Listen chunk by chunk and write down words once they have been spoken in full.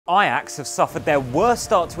Ajax have suffered their worst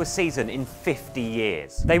start to a season in 50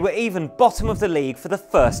 years. They were even bottom of the league for the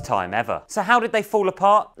first time ever. So how did they fall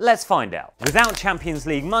apart? Let's find out. Without Champions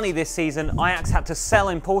League money this season, Ajax had to sell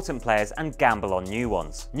important players and gamble on new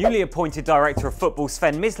ones. Newly appointed director of football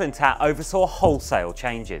Sven Mislintat oversaw wholesale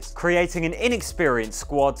changes, creating an inexperienced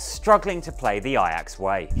squad struggling to play the Ajax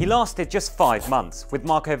way. He lasted just 5 months, with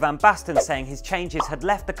Marco van Basten saying his changes had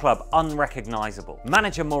left the club unrecognisable.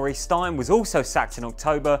 Manager Maurice Stijn was also sacked in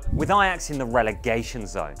October, with Ajax in the relegation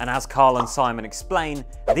zone. And as Carl and Simon explain,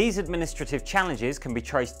 these administrative challenges can be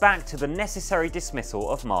traced back to the necessary dismissal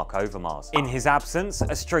of Mark Overmars. In his absence,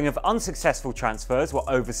 a string of unsuccessful transfers were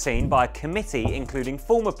overseen by a committee including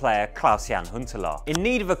former player Klaus-Jan Huntelaar. In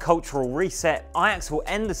need of a cultural reset, Ajax will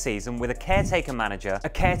end the season with a caretaker manager, a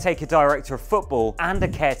caretaker director of football, and a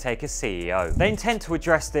caretaker CEO. They intend to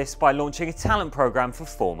address this by launching a talent program for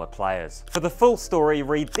former players. For the full story,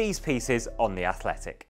 read these pieces on The Athletic.